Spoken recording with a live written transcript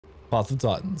Path of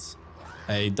Titans,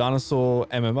 a dinosaur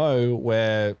MMO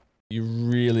where you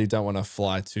really don't want to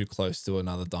fly too close to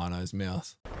another dino's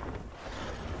mouth.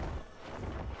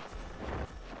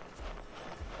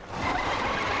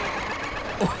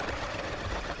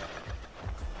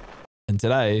 And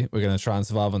today we're going to try and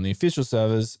survive on the official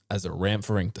servers as a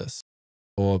Rhamphorhynchus,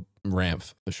 or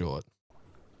Ramph for short.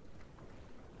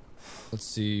 Let's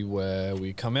see where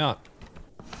we come out.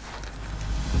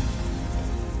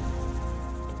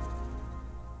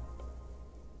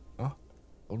 Oh,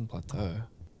 Golden Plateau.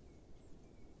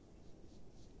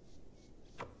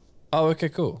 Oh, okay,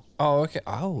 cool. Oh, okay.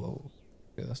 Oh,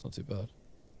 okay, that's not too bad.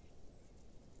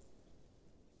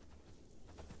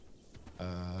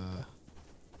 I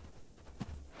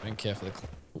don't care for the...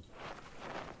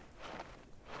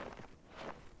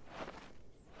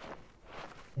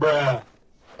 Bruh.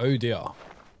 Oh dear.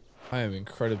 I am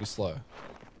incredibly slow.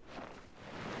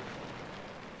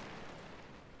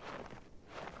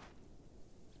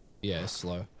 Yeah,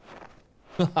 slow.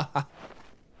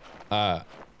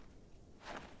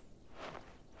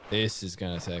 This is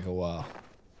gonna take a while.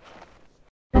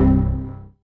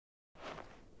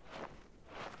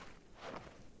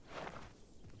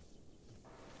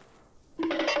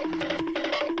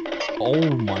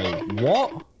 Oh my,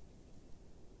 what?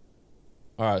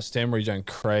 Alright, stem regen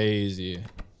crazy.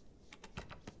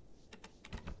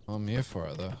 I'm here for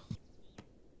it though.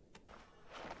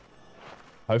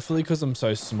 Hopefully because I'm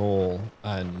so small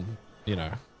and, you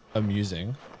know,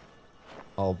 amusing,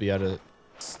 I'll be able to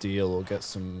steal or get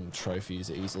some trophies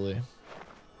easily.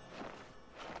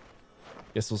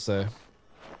 Guess we'll see.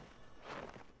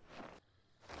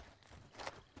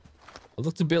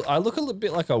 I look a little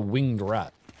bit like a winged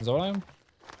rat. Is that what I am?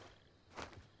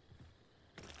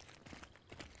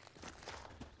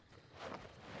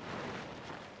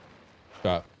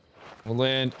 Right. We'll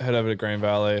land, head over to Green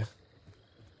Valley.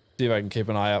 See if I can keep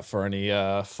an eye out for any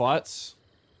fights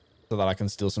so that I can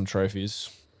steal some trophies.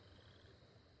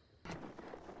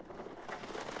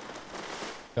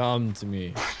 Come to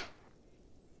me.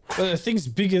 But the thing's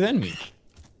bigger than me.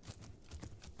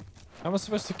 How am I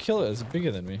supposed to kill it? It's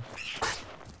bigger than me.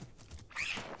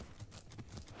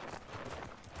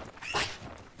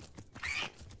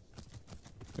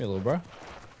 Come here, little bro.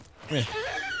 Come here.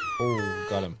 Oh,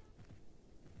 got him.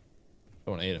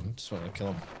 Don't want to eat him. Just want to kill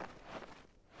him.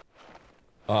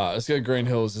 Alright, let's go Green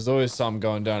Hills. There's always something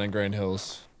going down in Green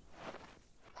Hills.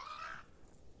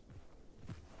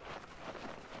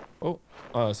 Oh,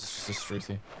 it's just a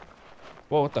Struthy.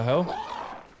 Whoa, what the hell?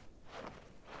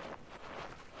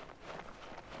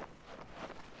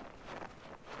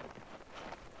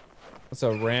 What's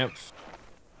a ramp?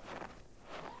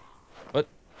 What?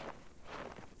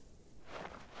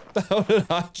 The hell did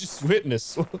I just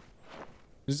witness?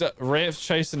 Is that Ramp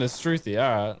chasing a Struthy?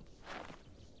 Alright.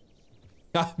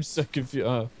 I'm so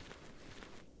confused.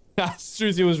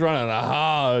 Struthy was running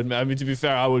hard. I mean, to be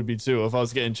fair, I would be too if I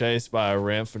was getting chased by a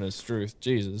Ramp and a Struth.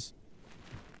 Jesus.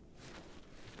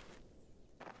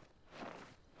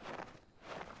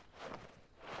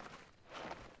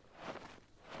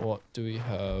 What do we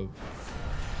have?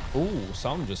 Oh,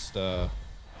 some just stand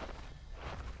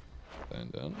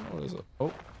down. What is it?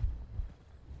 Oh.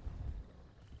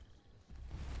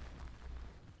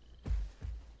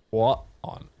 What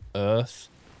on earth?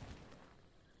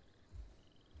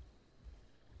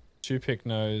 2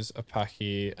 Picnos, a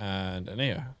Paki, and an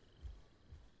Eo.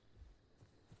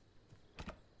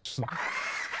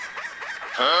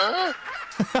 Huh?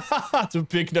 The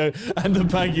Picno and the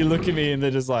Paki look at me and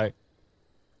they're just like...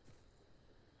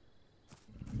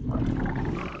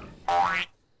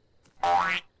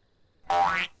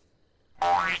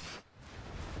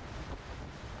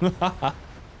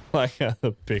 Like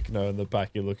the Picno and the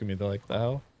Paki look at me, they're like, the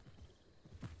hell?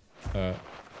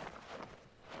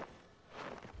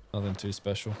 Nothing too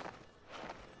special.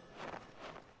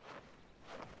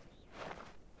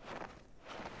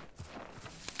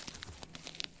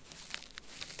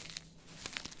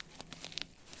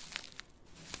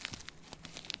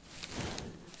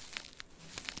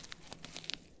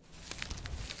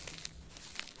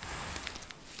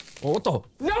 Oh, what the?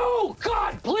 No!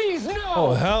 God, please, no!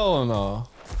 Oh, hell no.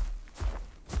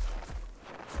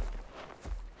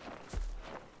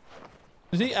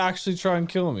 Did he actually try and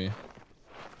kill me?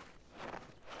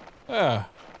 Yeah.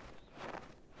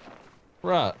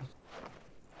 Right.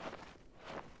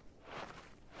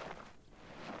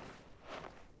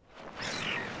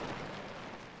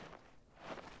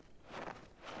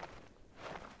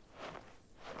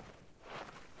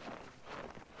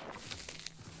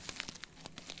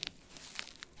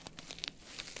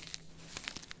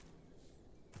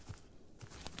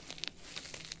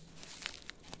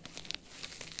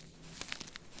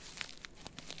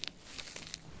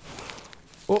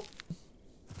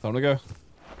 Time to go.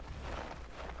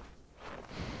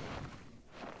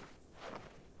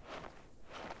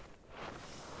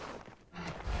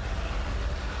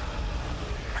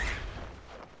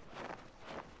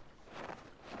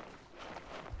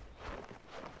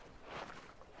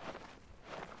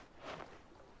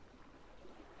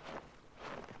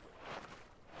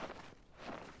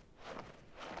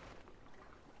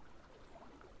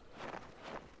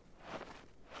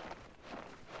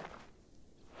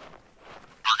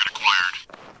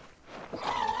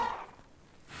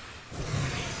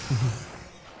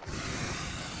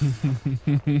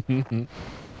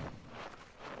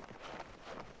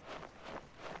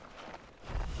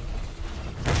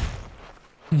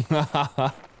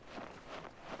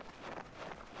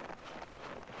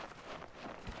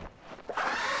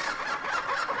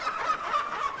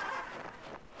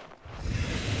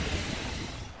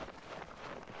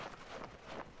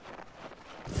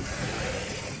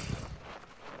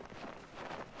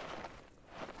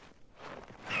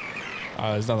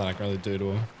 There's nothing I can really do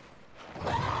to him.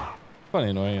 Funny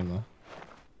annoying him though.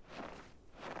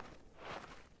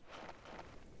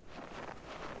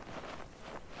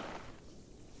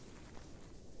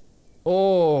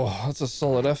 Oh, that's a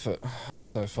solid effort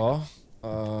so far.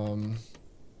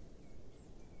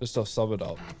 Just off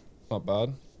sub-adult. Not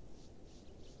bad.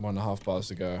 1.5 bars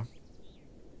to go.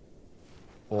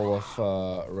 All off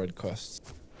red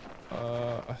quests.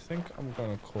 I think I'm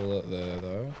gonna call it there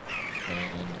though.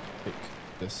 And pick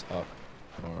this up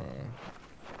tomorrow.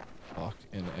 Park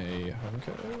in a home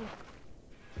care.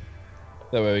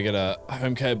 That way we get a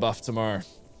home care buff tomorrow.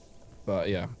 But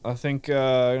yeah, I think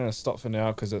I'm gonna stop for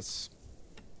now because it's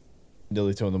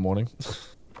nearly 2 in the morning.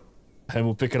 And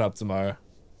we'll pick it up tomorrow.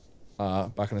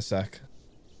 Back in a sec.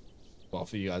 Well,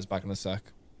 for you guys, back in a sec.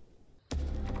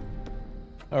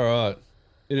 Alright.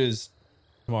 It is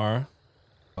tomorrow.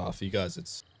 For you guys,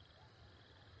 it's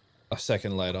a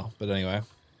second later. But anyway.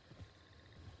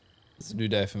 It's a new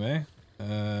day for me.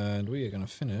 And we are going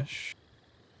to finish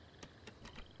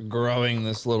growing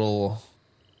this little...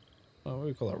 Oh, what do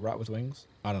we call it? Rat with wings?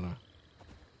 I don't know.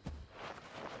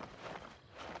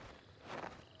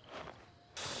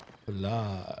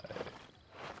 Fly.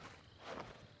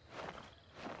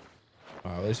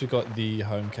 Alright, at least we got the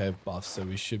home cave buff, so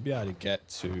we should be able to get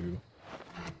to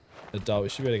adult. We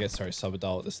should be able to get, sorry,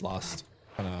 sub-adult this last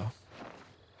kind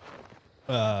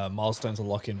of milestone to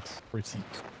lock in pretty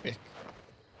quick.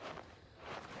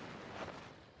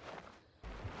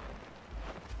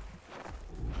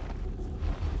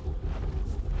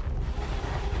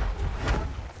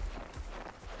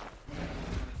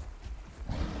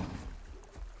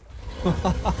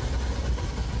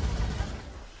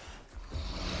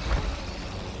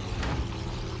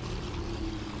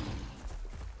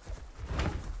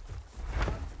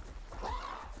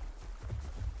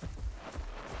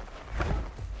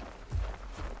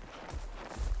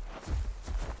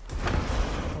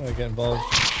 Get involved.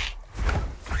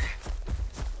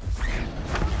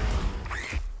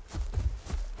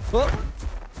 Whoop.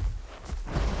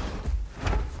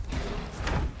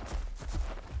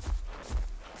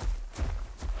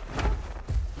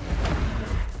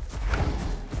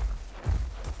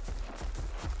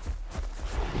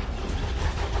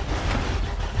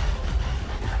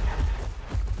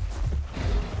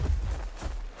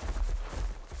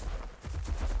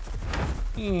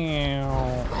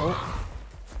 Oh.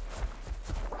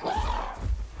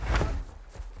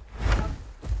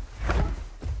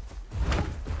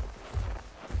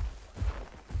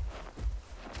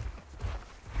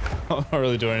 I'm not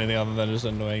really doing anything other than just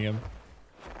annoying him.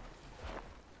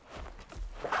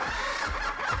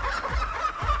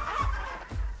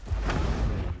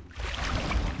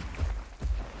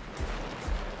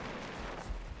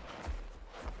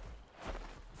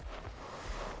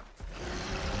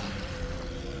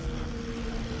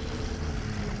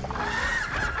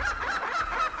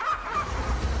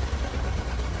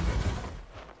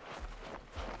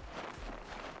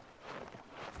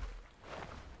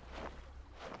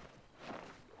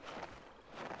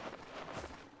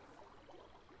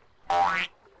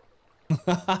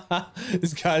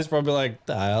 This guy's probably like,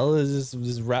 the hell is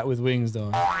this rat with wings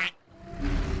doing?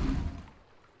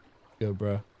 Go,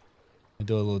 bro. I'll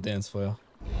do a little dance for you.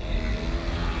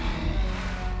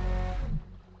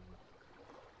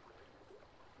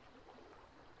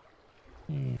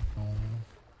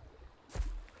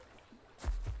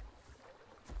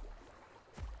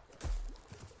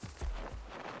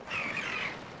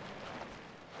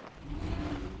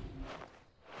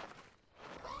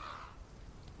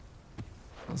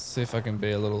 Let's see if I can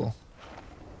be a little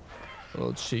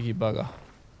cheeky bugger.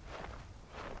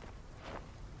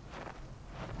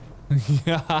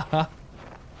 Yeah.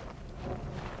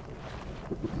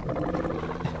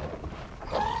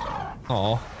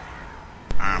 Oh.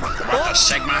 What the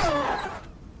Sigma?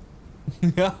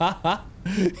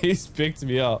 He's picked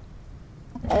me up.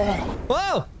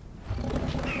 Whoa!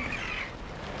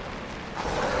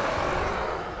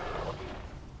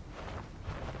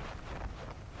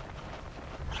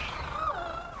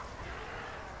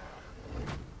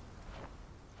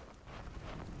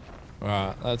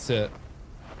 Alright, that's it.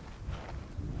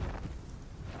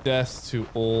 Death to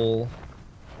all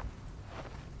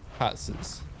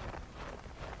Patses.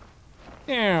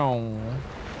 Meow.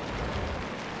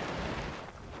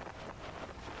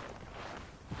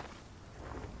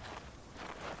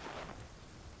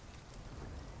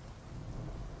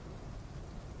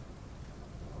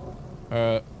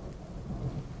 I'm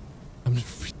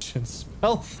just reaching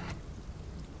spell.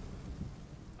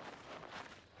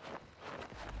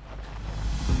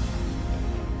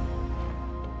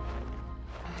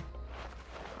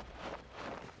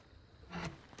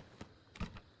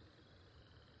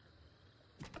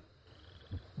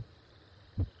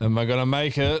 Am I gonna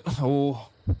make it? Oh.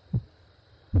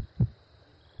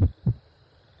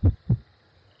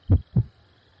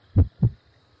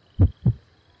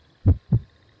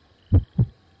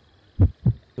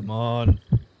 Come on.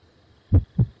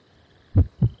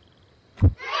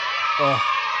 Oh. I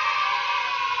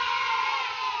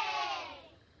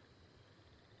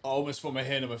almost put my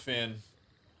hand in my fan.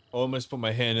 I almost put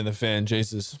my hand in the fan,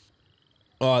 Jesus.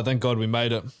 Oh, thank God we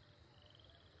made it.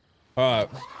 Alright.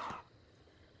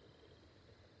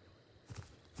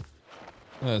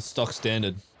 Stock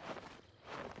standard.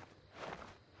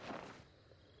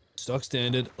 Stock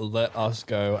standard, let us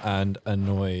go and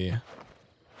annoy,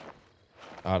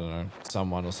 I don't know,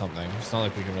 someone or something. It's not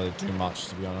like we can really do much,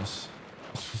 to be honest.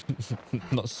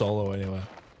 Not solo anyway.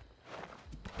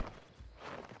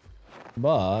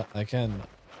 But I can,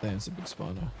 damn, it's a big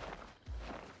spawner.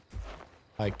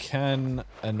 I can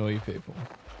annoy people.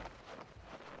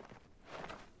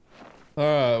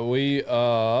 Alright, we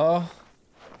are...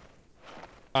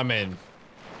 I mean,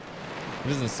 it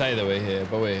doesn't say that we're here,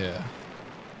 but we're here.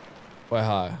 We're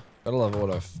high. Gotta love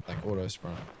auto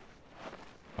sprung.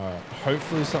 Alright,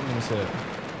 hopefully something's here.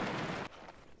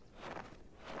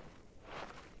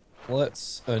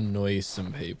 Let's annoy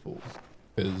some people.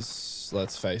 Because,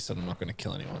 let's face it, I'm not gonna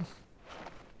kill anyone.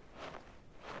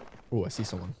 Oh, I see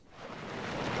someone.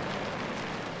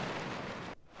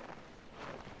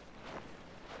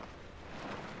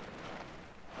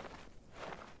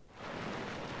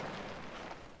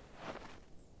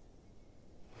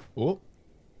 Oh.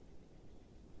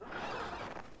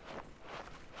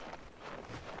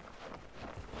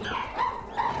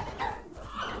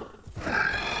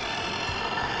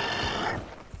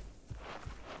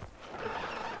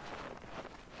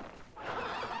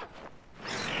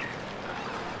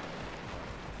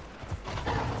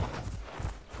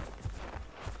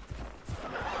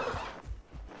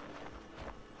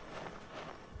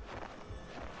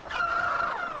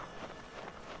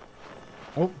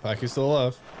 Oh, Packy's still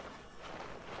alive.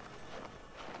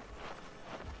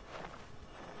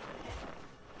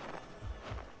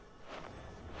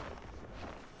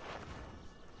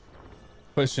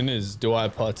 Question is, do I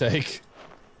partake?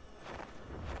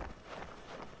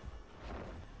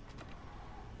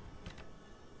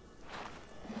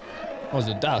 Oh, is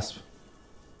it Dasp?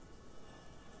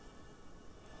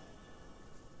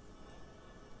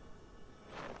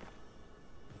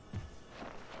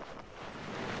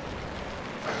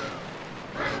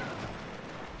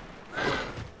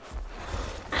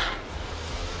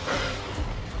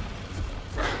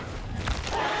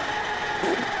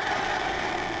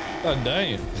 God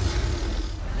dang it.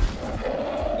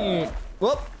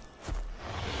 Whoop.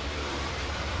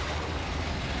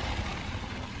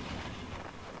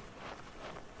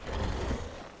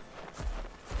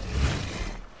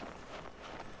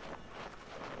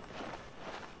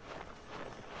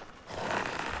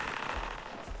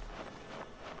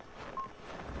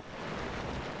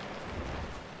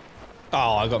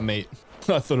 Oh, I got meat.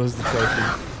 I thought it was the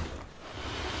trophy.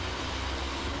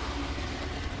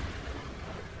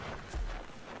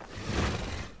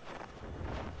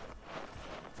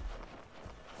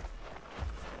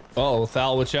 Oh,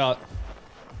 Thal, watch out.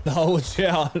 Thal, watch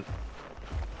out.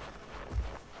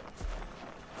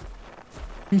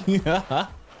 Yeah.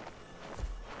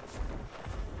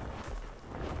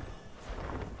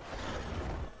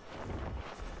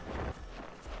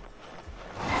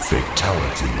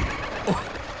 Fatality.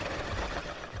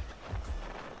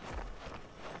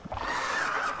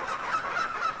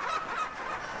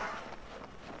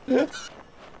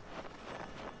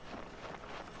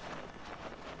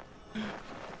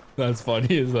 That's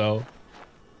funny as hell.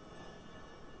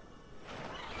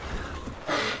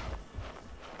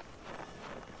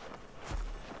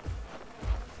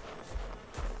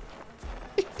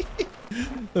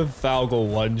 The Falco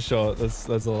one shot. That's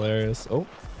hilarious. Oh.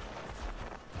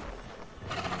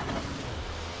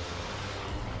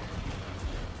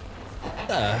 What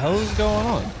the hell is going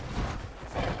on?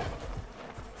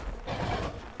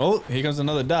 Oh, here comes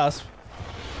another Dasp.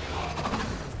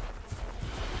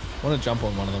 I want to jump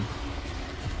on one of them.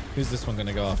 Who's this one going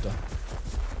to go after?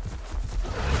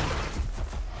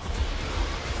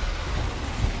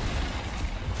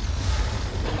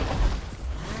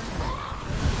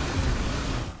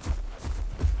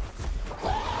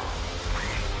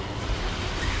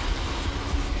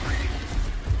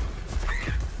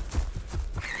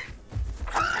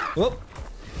 Whoop.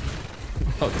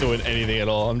 Not doing anything at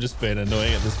all. I'm just being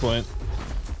annoying at this point.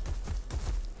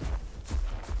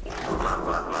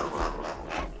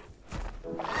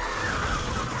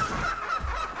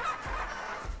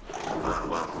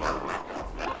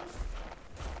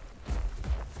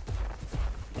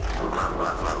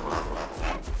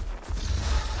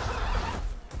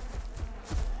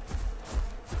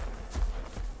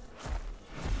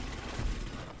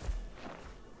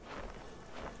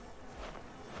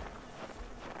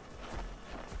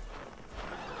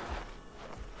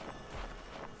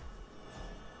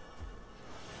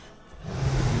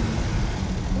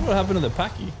 What happened to the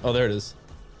Packy? Oh, there it is.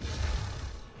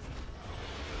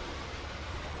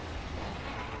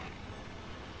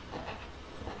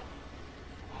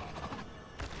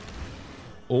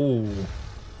 Oh.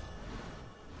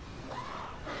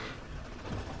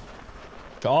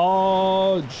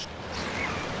 Charge.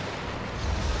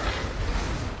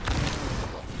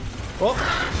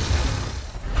 Oh.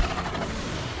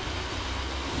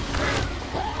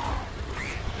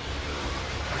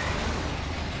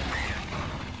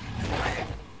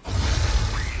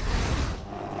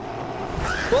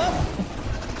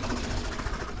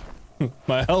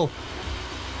 My health.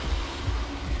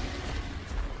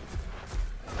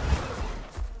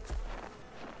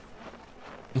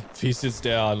 If he sits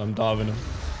down, I'm diving him.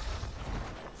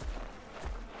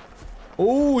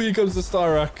 Oh, here comes the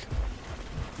Styrak.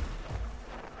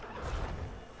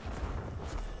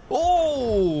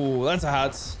 Oh, that's a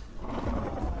hat.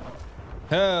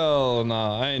 Hell no,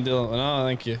 I ain't doing. No,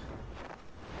 thank you.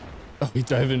 Oh, he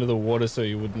dove into the water so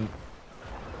he wouldn't.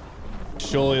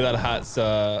 Surely that hat's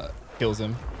kills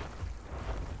him.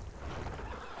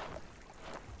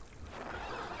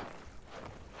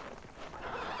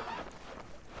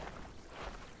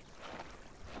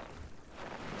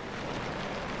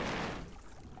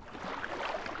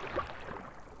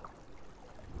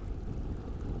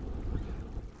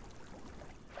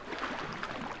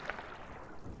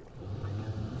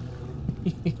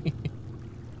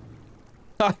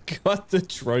 I got the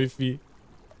trophy.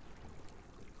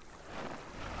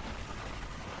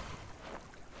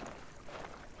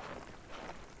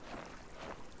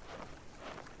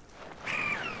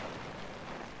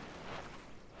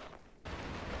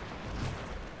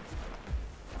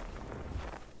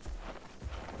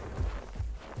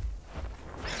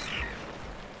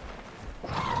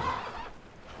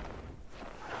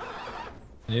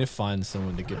 I need to find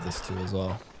someone to give this to as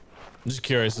well. I'm just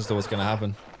curious as to what's gonna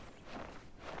happen.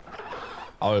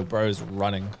 Oh, bro's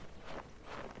running.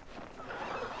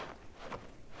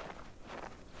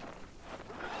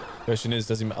 Question is,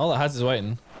 does he? Oh, the Hats is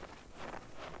waiting.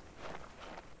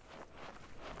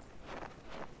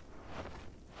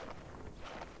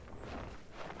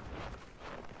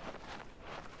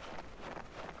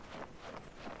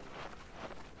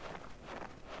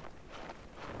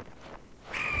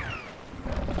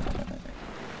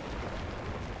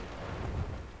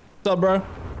 What's up, bro?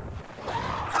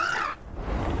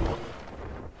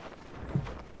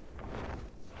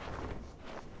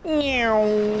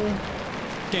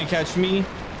 Can't catch me.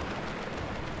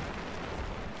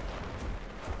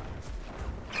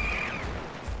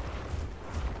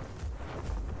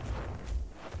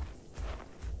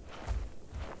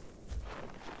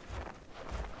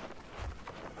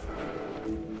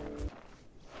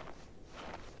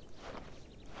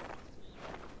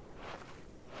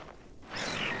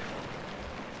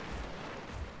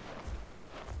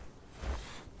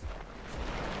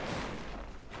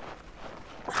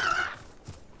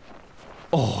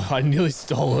 Oh, I nearly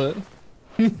stole it.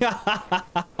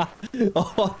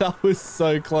 Oh, that was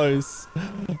so close.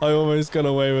 I almost got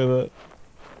away with it.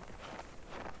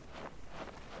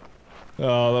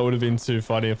 Oh, that would have been too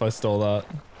funny if I stole that.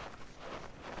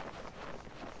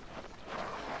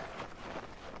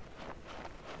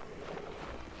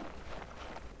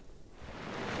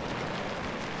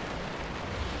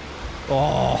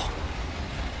 Oh,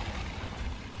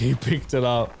 he picked it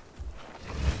up.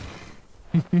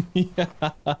 Yeah.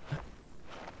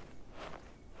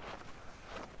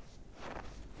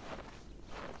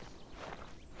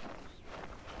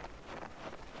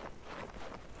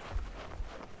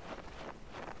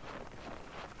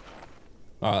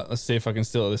 All right, let's see if I can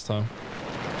steal it this time.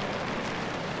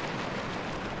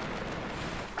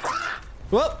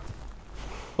 Whoop!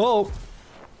 Oh!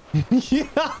 Yeah!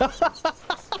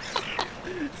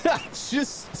 I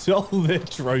just stole their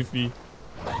trophy.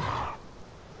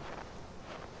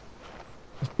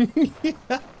 Yeah.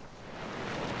 I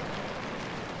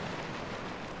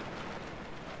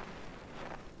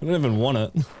don't even want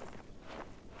it.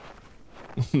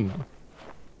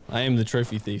 I am the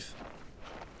trophy thief.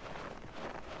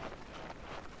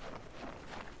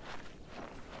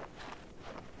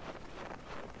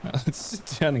 Let's sit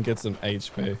down and get some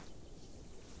HP.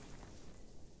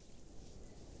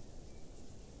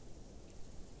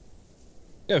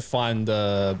 Go find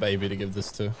the baby to give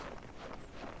this to.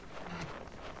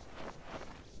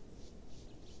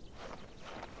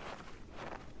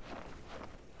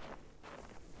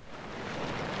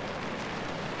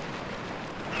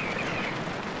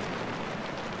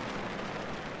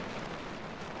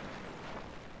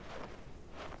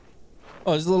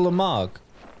 Oh, there's a little Amarg.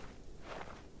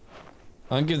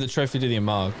 I'll give the trophy to the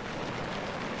Amarg.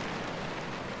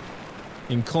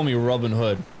 You can call me Robin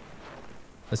Hood.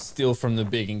 I steal from the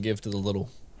big and give to the little.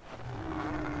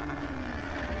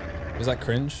 Was that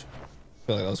cringe? I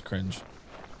feel like that was cringe.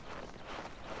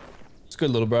 It's good,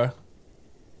 little bro.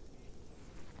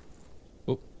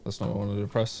 Oh, that's not what I wanted to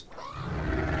press.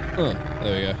 Oh,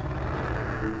 there we go.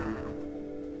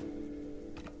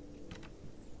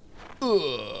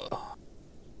 Ugh.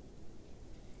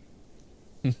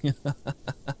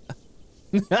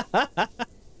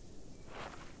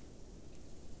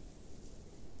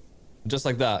 Just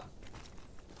like that,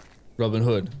 Robin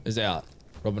Hood is out.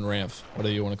 Robin Ramph,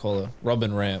 whatever you want to call it.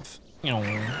 Robin Ramph.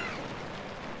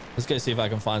 Let's go see if I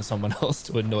can find someone else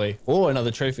to annoy. Or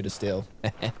another trophy to steal.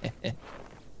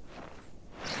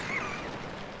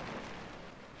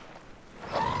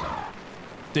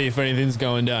 See if anything's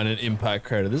going down in Impact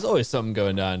Crater. There's always something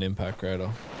going down in Impact Crater.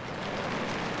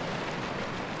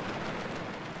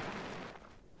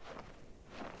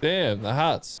 Damn, the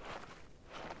hats.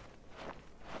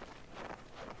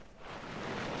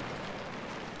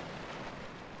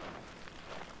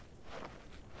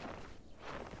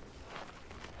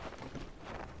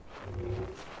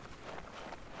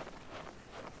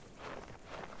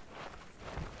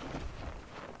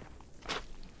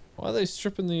 Why are they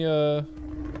stripping the,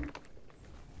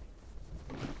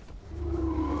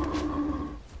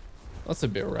 That's a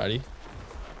bit ratty.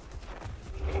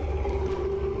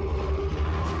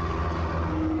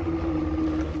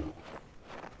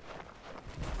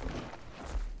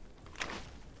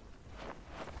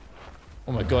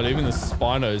 Oh my god, even the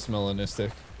Spino's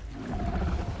melanistic.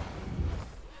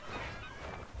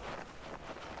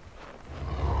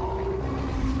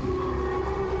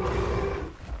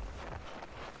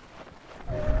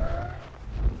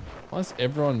 Why is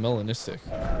everyone melanistic?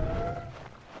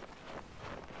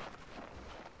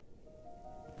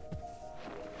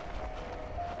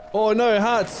 Oh no,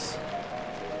 hats!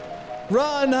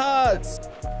 Run, hats!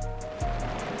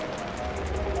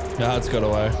 The hats got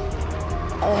away.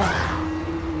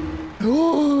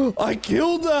 Oh, I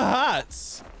killed the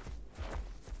hats!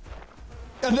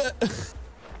 And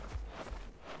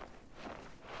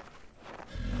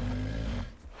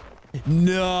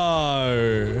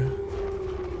no!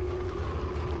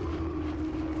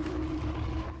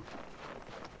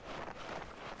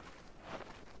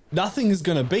 Nothing is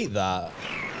gonna beat that.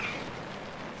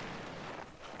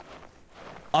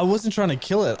 I wasn't trying to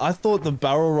kill it. I thought the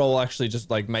barrel roll actually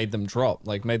just like made them drop,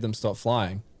 like made them stop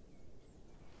flying.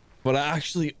 But I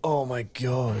actually, oh my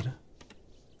god.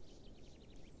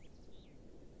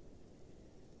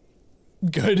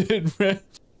 Goated red.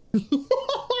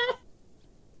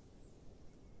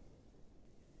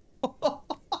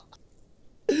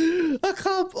 I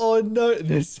can't, oh no,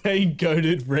 they're saying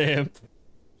goated ramp.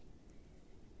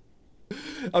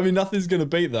 I mean, nothing's gonna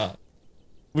beat that.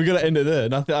 We gotta end it there.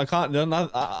 Nothing, I can't,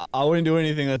 I wouldn't do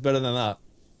anything that's better than that.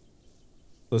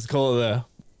 Let's call it there.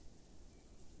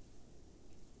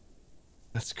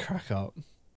 Let's crack up.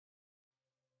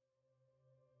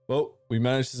 Well, we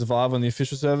managed to survive on the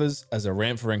official servers as a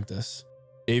Rhamphorhynchus.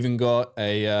 Even got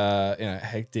a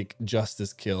hectic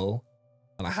justice kill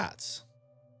on a hats.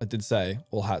 I did say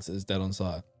all hats is dead on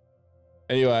sight.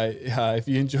 Anyway, if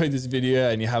you enjoyed this video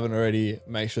and you haven't already,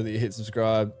 make sure that you hit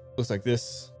subscribe. Looks like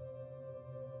this.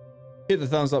 hit the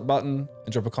thumbs up button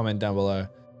and drop a comment down below.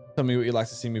 Tell me what you'd like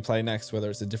to see me play next, whether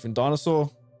it's a different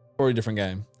dinosaur or a different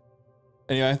game.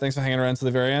 Anyway, thanks for hanging around to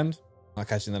the very end. I'll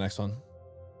catch you in the next one.